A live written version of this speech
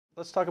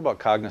Let's talk about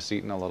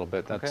Cognesetin a little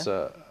bit. That's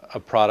Okay. a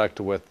product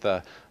with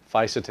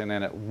fisetin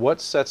in it. What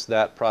sets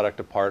that product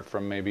apart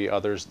from maybe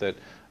others that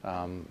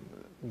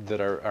that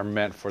are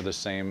meant for the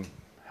same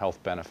health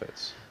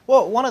benefits?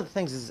 Well, one of the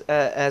things is,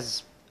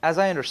 as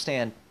I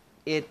understand,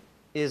 it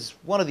is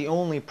one of the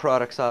only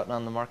products out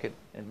on the market,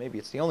 and maybe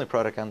it's the only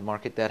product on the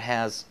market that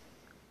has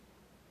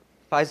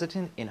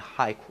fisetin in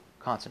high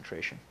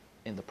concentration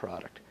in the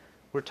product.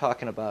 We're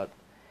talking about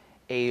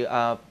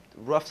a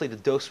roughly the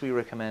dose we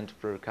recommend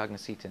for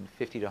Cognesetin,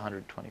 50 to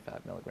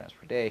 125 milligrams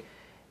per day,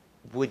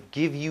 would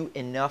give you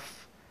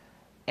enough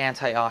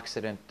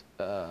antioxidant,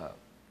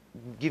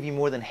 give you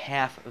more than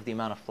half of the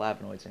amount of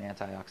flavonoids and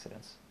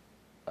antioxidants.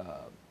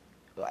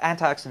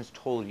 Antioxidants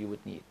total you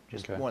would need,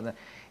 just Okay. more than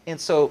that. And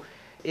so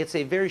it's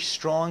a very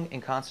strong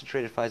and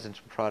concentrated fisetin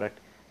product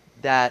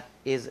that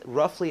is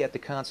roughly at the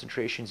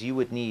concentrations you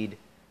would need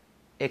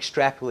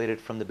extrapolated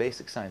from the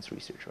basic science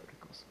research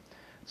articles.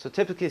 So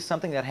typically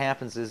something that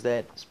happens is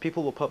that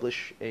people will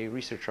publish a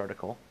research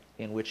article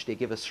in which they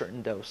give a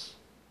certain dose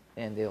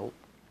and they'll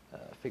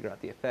figure out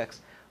the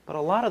effects. But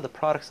a lot of the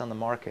products on the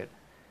market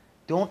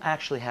don't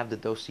actually have the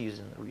dose used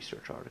in the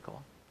research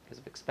article because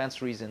of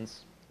expense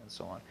reasons and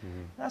so on.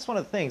 Mm-hmm. That's one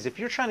of the things. If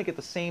you're trying to get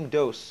the same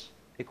dose,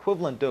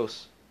 equivalent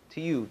dose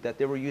to you that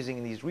they were using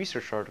in these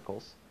research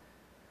articles,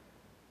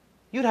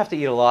 you'd have to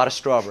eat a lot of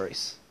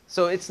strawberries.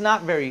 So it's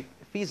not very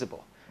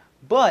feasible.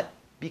 But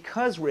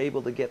because we're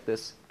able to get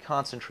this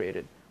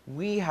concentrated,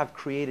 we have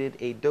created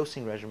a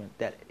dosing regimen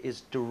that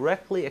is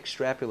directly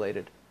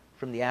extrapolated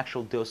from the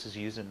actual doses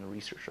used in the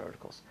research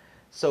articles.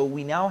 So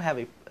we now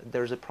have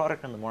there's a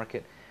product on the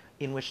market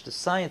in which the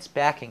science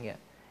backing it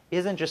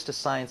isn't just a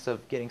science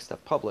of getting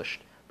stuff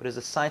published, but is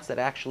a science that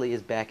actually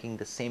is backing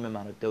the same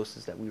amount of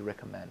doses that we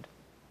recommend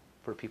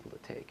for people to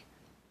take.